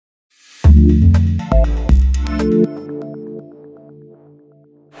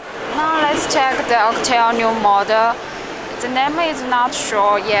the Oukitel new model. The name is not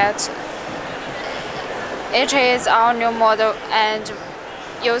sure yet. It is our new model and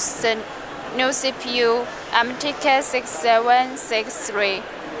uses the new CPU Oukitel K6 763.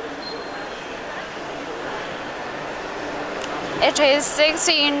 It is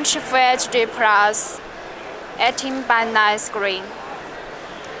 6-inch Full HD plus 18:9 screen.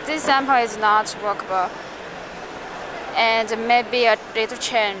 This sample is not workable and maybe a little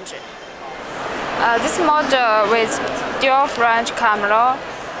change. This model with dual front camera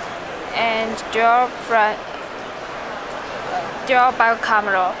and dual back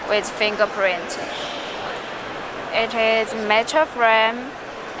camera with fingerprint. It is metal frame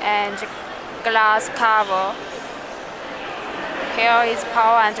and glass cover. Here is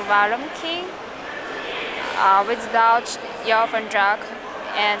power and volume key without earphone jack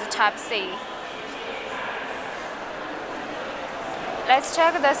and Type-C. Let's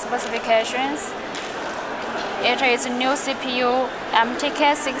check the specifications. It is new CPU Oukitel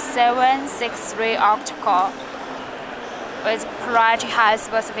K6 763 octa-core with pretty high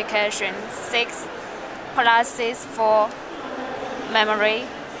specification, 6 plus 6 for memory,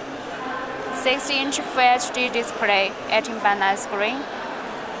 6-inch Full HD display, 18:9 screen,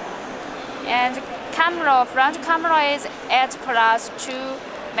 and front camera is 8 plus 2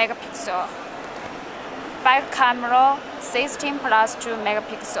 megapixel, back camera 16 plus 2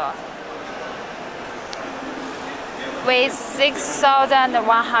 megapixel, with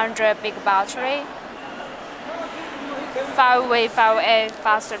 6100 big battery, 5-way 5A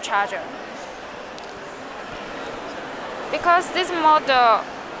faster charger. Because this model,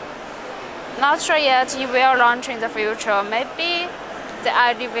 not sure yet it will launch in the future. Maybe the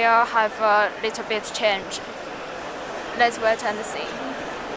ID will have a little bit change. Let's wait and see.